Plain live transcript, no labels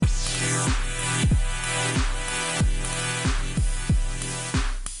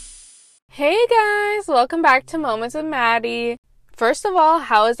Hey guys, welcome back to Moments with Maddie. First of all,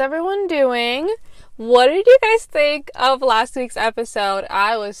 how is everyone doing? What did you guys think of last week's episode?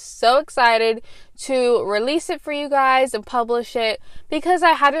 I was so excited to release it for you guys and publish it because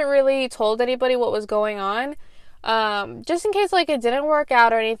I hadn't really told anybody what was going on. Just in case it didn't work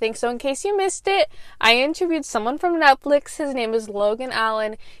out or anything. So in case you missed it, I interviewed someone from Netflix. His name is Logan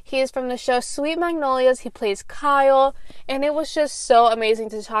Allen. He is from the show Sweet Magnolias. He plays Kyle, and it was just so amazing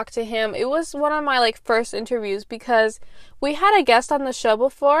to talk to him. It was one of my first interviews because we had a guest on the show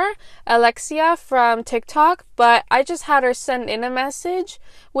before, Alexia from TikTok, but I just had her send in a message.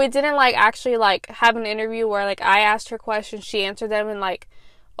 We didn't actually have an interview where I asked her questions, she answered them in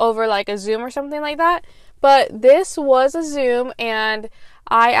over a Zoom or something like that. But this was a Zoom, and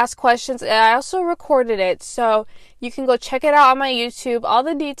I asked questions, and I also recorded it, so you can go check it out on my YouTube. All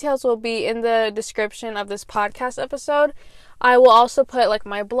the details will be in the description of this podcast episode. I will also put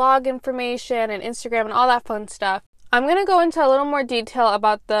my blog information and Instagram and all that fun stuff. I'm going to go into a little more detail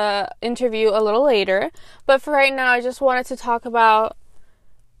about the interview a little later, but for right now, I just wanted to talk about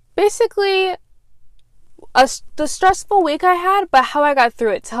basically the stressful week I had, but how I got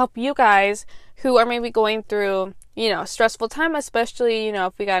through it to help you guys who are maybe going through, stressful time, especially,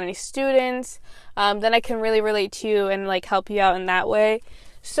 if we got any students, then I can really relate to you and help you out in that way.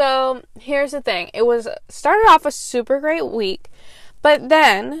 So here's the thing. It started off a super great week, but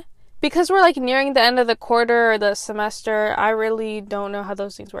then because we're nearing the end of the quarter or the semester, I really don't know how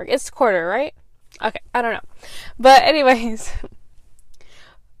those things work. It's quarter, right? Okay, I don't know. But anyways,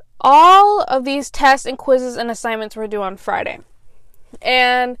 all of these tests and quizzes and assignments were due on Friday.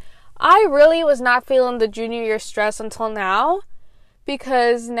 And I really was not feeling the junior year stress until now,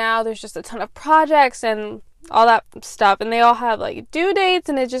 because now there's just a ton of projects and all that stuff, and they all have due dates,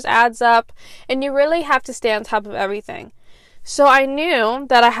 and it just adds up, and you really have to stay on top of everything. So I knew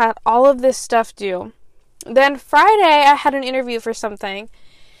that I had all of this stuff due. Then Friday, I had an interview for something,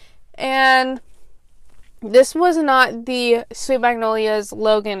 and this was not the Sweet Magnolias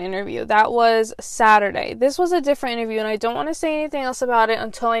Logan interview. That was Saturday. This was a different interview, and I don't want to say anything else about it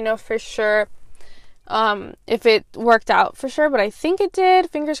until I know for sure if it worked out for sure, but I think it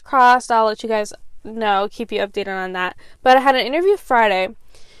did. Fingers crossed. I'll let you guys know, keep you updated on that. But I had an interview Friday.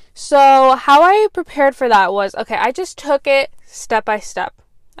 So how I prepared for that was, I just took it step by step.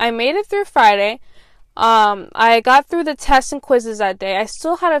 I made it through Friday. I got through the tests and quizzes that day. I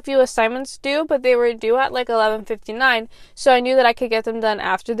still had a few assignments due, but they were due at 11:59, so I knew that I could get them done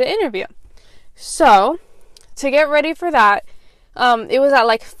after the interview. So, to get ready for that, it was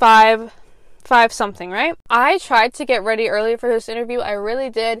at 5 something, right? I tried to get ready early for this interview. I really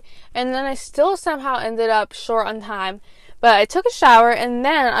did, and then I still somehow ended up short on time. But I took a shower, and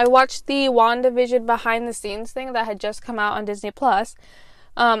then I watched the WandaVision behind the scenes thing that had just come out on Disney+.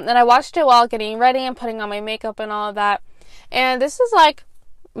 And I watched it while getting ready and putting on my makeup and all of that. And this is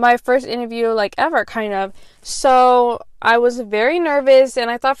my first interview ever, kind of. So I was very nervous,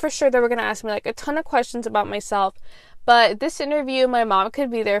 and I thought for sure they were going to ask me a ton of questions about myself. But this interview, my mom could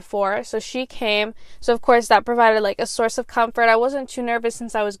be there for, so she came. So of course that provided a source of comfort. I wasn't too nervous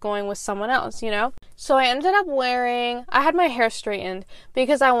since I was going with someone else, So I ended up I had my hair straightened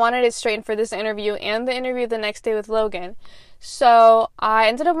because I wanted it straightened for this interview and the interview the next day with Logan. So I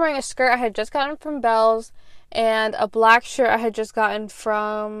ended up wearing a skirt I had just gotten from Belle's and a black shirt I had just gotten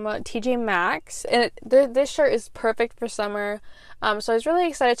from TJ Maxx. And this shirt is perfect for summer. So I was really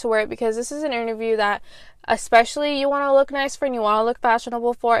excited to wear it because this is an interview that especially you want to look nice for and you want to look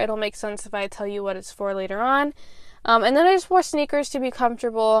fashionable for. It'll make sense if I tell you what it's for later on. And then I just wore sneakers to be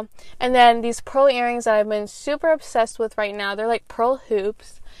comfortable. And then these pearl earrings that I've been super obsessed with right now. They're pearl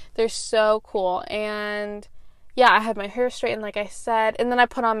hoops. They're so cool. And yeah, I had my hair straightened, like I said. And then I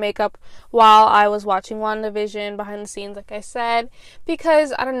put on makeup while I was watching WandaVision behind the scenes, like I said.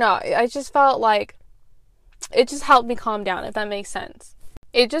 Because, I don't know, I just felt it just helped me calm down, if that makes sense.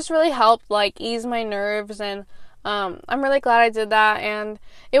 It just really helped, ease my nerves, and I'm really glad I did that, and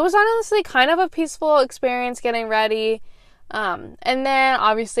it was honestly kind of a peaceful experience getting ready, and then,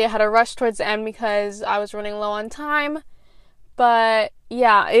 obviously, I had to rush towards the end because I was running low on time, but,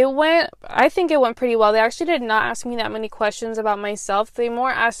 yeah, I think it went pretty well. They actually did not ask me that many questions about myself. They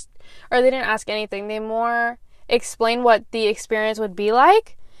didn't ask anything. They more explained what the experience would be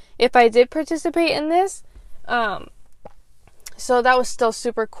like if I did participate in this, so that was still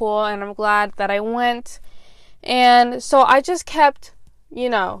super cool, and I'm glad that I went. And so I just kept,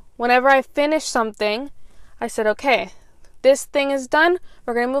 whenever I finished something, I said, okay, this thing is done.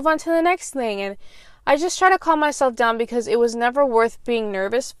 We're going to move on to the next thing. And I just try to calm myself down because it was never worth being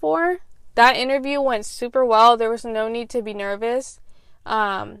nervous for. That interview went super well. There was no need to be nervous.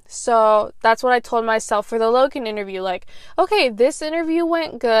 So that's what I told myself for the Logan interview. Like, okay, this interview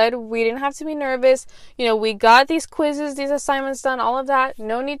went good. We didn't have to be nervous. You know, we got these quizzes, these assignments done, all of that.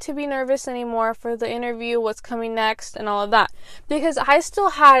 No need to be nervous anymore for the interview, what's coming next, and all of that. Because I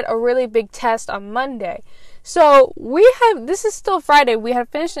still had a really big test on Monday. So this is still Friday. We have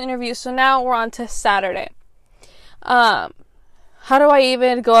finished the interview, so now we're on to Saturday. How do I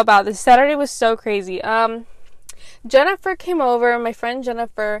even go about this? Saturday was so crazy. Jennifer came over, my friend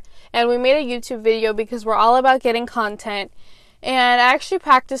Jennifer, and we made a YouTube video because we're all about getting content. And I actually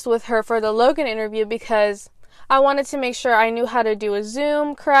practiced with her for the Logan interview because I wanted to make sure I knew how to do a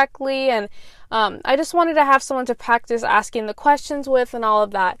Zoom correctly, and I just wanted to have someone to practice asking the questions with and all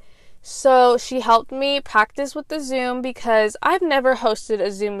of that. So she helped me practice with the Zoom because I've never hosted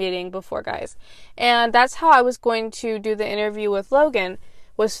a Zoom meeting before, guys. And that's how I was going to do the interview with Logan,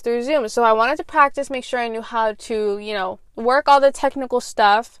 was through Zoom. So I wanted to practice, make sure I knew how to, work all the technical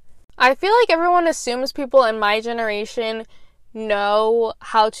stuff. I feel like everyone assumes people in my generation know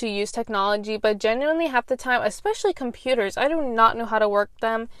how to use technology, but genuinely half the time, especially computers, I do not know how to work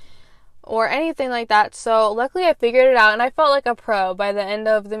them or anything like that. So luckily I figured it out, and I felt like a pro by the end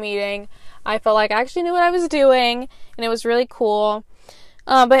of the meeting. I felt like I actually knew what I was doing, and it was really cool.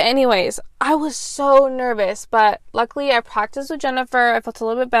 But anyways, I was so nervous, but luckily I practiced with Jennifer. I felt a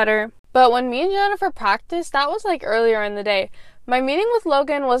little bit better. But when me and Jennifer practiced, that was like earlier in the day. My meeting with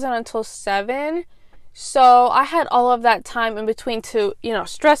Logan wasn't until 7, so I had all of that time in between to,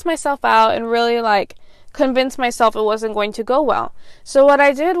 stress myself out and really convince myself it wasn't going to go well. So what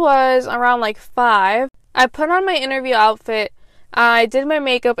I did was around 5, I put on my interview outfit. I did my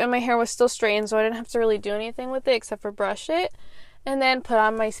makeup, and my hair was still straightened, so I didn't have to really do anything with it except for brush it. And then put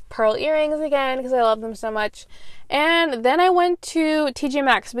on my pearl earrings again because I love them so much. And then I went to TJ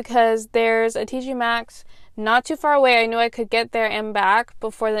Maxx because there's a TJ Maxx not too far away. I knew I could get there and back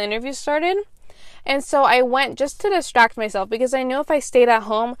before the interview started. And so I went just to distract myself because I knew if I stayed at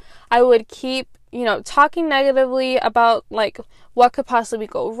home, I would keep talking negatively about what could possibly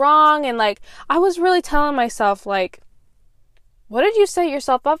go wrong. And I was really telling myself what did you set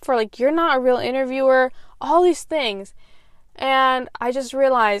yourself up for? You're not a real interviewer, all these things. And I just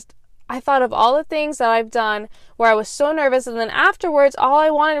realized, I thought of all the things that I've done where I was so nervous, and then afterwards all I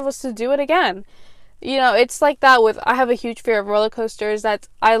wanted was to do it again. It's like that with, I have a huge fear of roller coasters.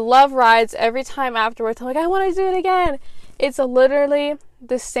 I love rides. Every time afterwards I'm like, I want to do it again. It's literally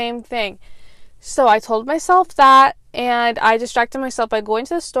the same thing. So I told myself that, and I distracted myself by going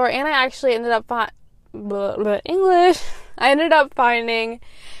to the store, and I actually ended up I ended up finding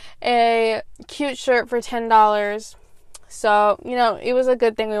a cute shirt for $10. So, it was a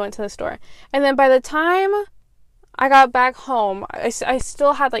good thing we went to the store. And then by the time I got back home, I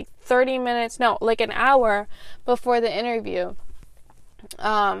still had 30 minutes, an hour before the interview.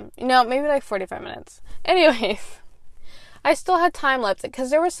 Maybe 45 minutes. Anyways, I still had time left because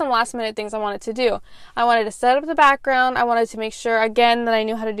there were some last minute things I wanted to do. I wanted to set up the background. I wanted to make sure, again, that I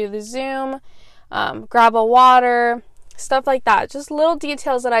knew how to do the Zoom, grab a water, stuff like that. Just little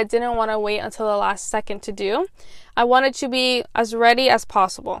details that I didn't want to wait until the last second to do. I wanted to be as ready as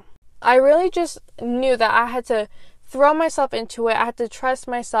possible. I really just knew that I had to throw myself into it. I had to trust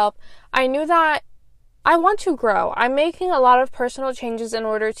myself. I knew that I want to grow. I'm making a lot of personal changes in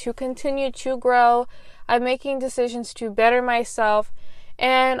order to continue to grow. I'm making decisions to better myself.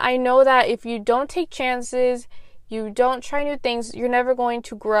 And I know that if you don't take chances, you don't try new things, you're never going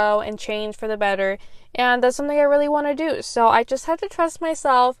to grow and change for the better. And that's something I really want to do. So I just had to trust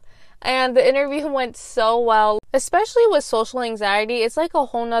myself. And the interview went so well. Especially with social anxiety, it's a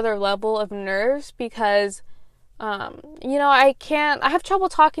whole nother level of nerves because, I have trouble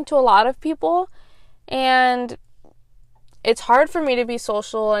talking to a lot of people. And it's hard for me to be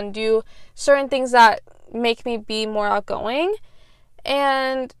social and do certain things that make me be more outgoing.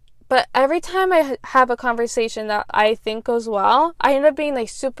 But every time I have a conversation that I think goes well, I end up being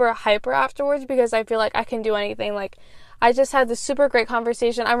super hyper afterwards because I feel like I can do anything. I just had this super great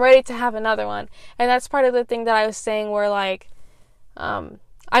conversation. I'm ready to have another one. And that's part of the thing that I was saying where I'm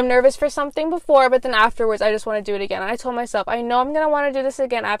nervous for something before, but then afterwards I just want to do it again. And I told myself, I know I'm going to want to do this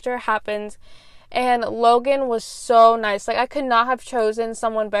again after it happens. And Logan was so nice. I could not have chosen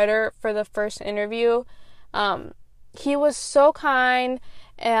someone better for the first interview. He was so kind,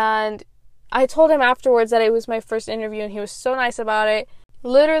 and I told him afterwards that it was my first interview, and he was so nice about it.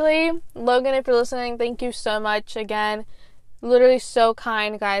 Literally, Logan, if you're listening, thank you so much again. Literally so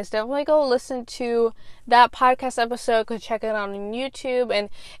kind, guys. Definitely go listen to that podcast episode. Go check it out on YouTube. And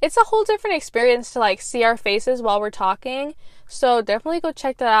it's a whole different experience to see our faces while we're talking. So definitely go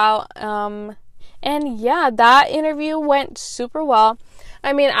check that out. And yeah, that interview went super well.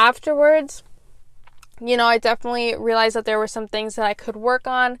 I mean, afterwards, you know, I definitely realized that there were some things that I could work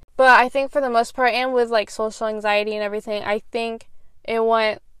on. But I think for the most part, and with like social anxiety and everything, I think it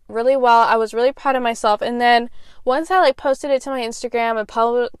went really well. I was really proud of myself. And then once I like posted it to my Instagram and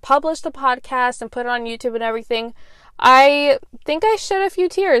published the podcast and put it on YouTube and everything, I think I shed a few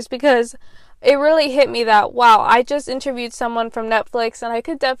tears because it really hit me that, wow, I just interviewed someone from Netflix, and I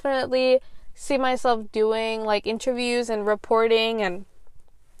could definitely see myself doing like interviews and reporting and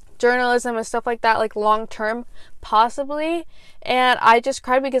journalism and stuff like that, like long term, possibly. And I just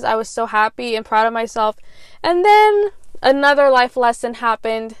cried because I was so happy and proud of myself. And then another life lesson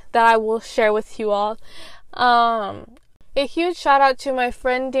happened that I will share with you all. A huge shout out to my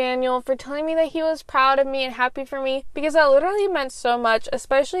friend Daniel for telling me that he was proud of me and happy for me, because that literally meant so much,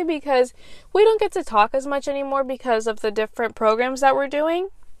 especially because we don't get to talk as much anymore because of the different programs that we're doing.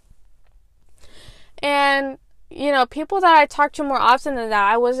 And, you know, people that I talk to more often than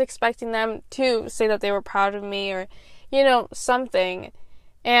that, I was expecting them to say that they were proud of me or, you know, something.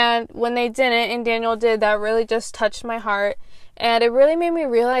 And when they didn't, and Daniel did, that really just touched my heart. And it really made me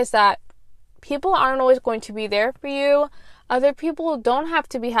realize that people aren't always going to be there for you. Other people don't have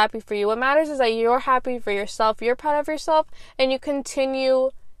to be happy for you. What matters is that you're happy for yourself, you're proud of yourself, and you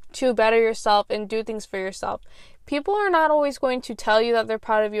continue to better yourself and do things for yourself. People are not always going to tell you that they're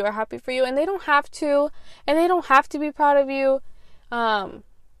proud of you or happy for you, and they don't have to, and they don't have to be proud of you.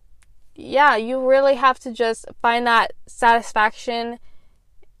 You really have to just find that satisfaction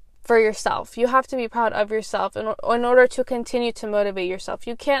for yourself. You have to be proud of yourself in order to continue to motivate yourself.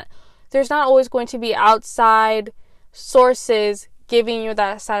 There's not always going to be outside sources giving you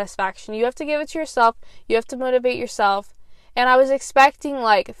that satisfaction. You have to give it to yourself. You have to motivate yourself. And I was expecting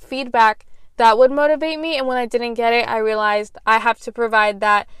like feedback that would motivate me, and when I didn't get it, I realized I have to provide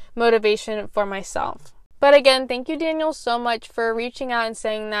that motivation for myself. But again, thank you, Daniel, so much for reaching out and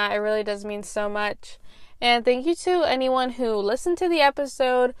saying that. It really does mean so much. And thank you to anyone who listened to the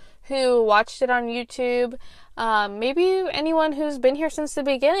episode, who watched it on YouTube, maybe anyone who's been here since the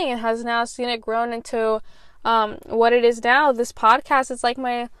beginning and has now seen it grown into what it is now. This podcast is like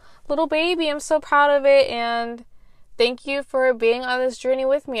my little baby. I'm so proud of it, and thank you for being on this journey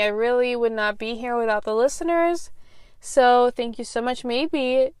with me. I really would not be here without the listeners, so thank you so much.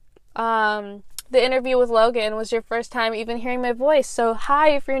 Maybe the interview with Logan was your first time even hearing my voice, so hi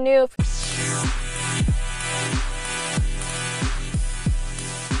if you're new.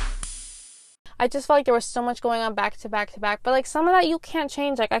 I just felt like there was so much going on back to back to back. But like some of that you can't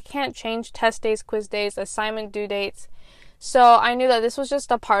change. Like I can't change test days, quiz days, assignment due dates. So I knew that this was just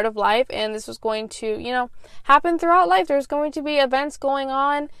a part of life, and this was going to, you know, happen throughout life. There's going to be events going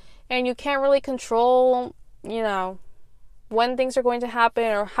on, and you can't really control, you know, when things are going to happen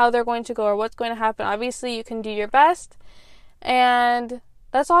or how they're going to go or what's going to happen. Obviously, you can do your best, and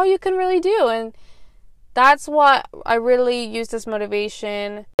that's all you can really do. And that's what I really use as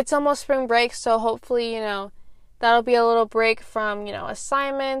motivation. It's almost spring break, so hopefully, you know, that'll be a little break from, you know,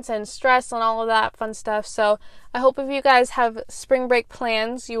 assignments and stress and all of that fun stuff. So I hope if you guys have spring break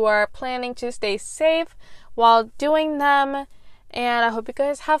plans, you are planning to stay safe while doing them. And I hope you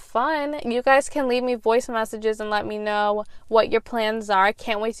guys have fun. You guys can leave me voice messages and let me know what your plans are. I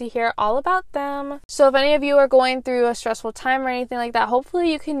can't wait to hear all about them. So if any of you are going through a stressful time or anything like that,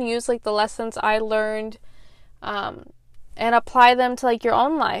 hopefully you can use like the lessons I learned and apply them to like your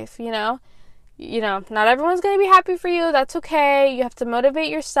own life, you know. Not everyone's going to be happy for you. That's okay. You have to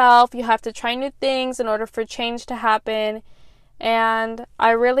motivate yourself. You have to try new things in order for change to happen. And I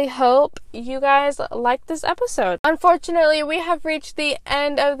really hope you guys like this episode. Unfortunately, we have reached the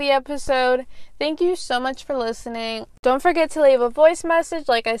end of the episode. Thank you so much for listening. Don't forget to leave a voice message.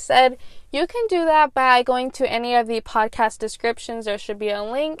 Like I said, you can do that by going to any of the podcast descriptions. There should be a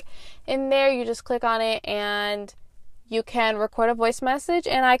link in there. You just click on it and you can record a voice message,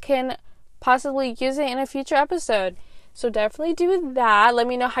 and I can possibly use it in a future episode. So definitely do that. Let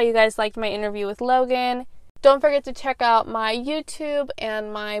me know how you guys liked my interview with Logan. Don't forget to check out my YouTube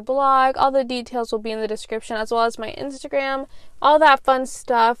and my blog. All the details will be in the description, as well as my Instagram, all that fun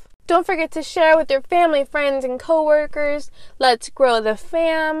stuff. Don't forget to share with your family, friends, and coworkers. Let's grow the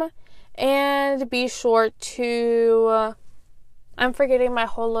fam. And be sure to... I'm forgetting my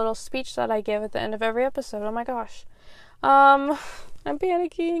whole little speech that I give at the end of every episode. Oh my gosh. I'm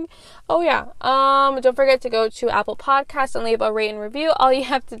panicking. Oh yeah. Don't forget to go to Apple Podcasts and leave a rate and review. All you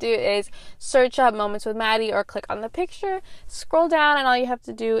have to do is search up Moments with Maddie or click on the picture, scroll down, and all you have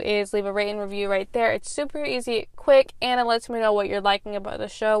to do is leave a rate and review right there. It's super easy, quick, and it lets me know what you're liking about the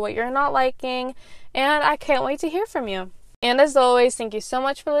show, what you're not liking, and I can't wait to hear from you. And as always, thank you so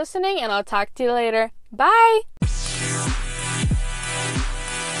much for listening, and I'll talk to you later. Bye!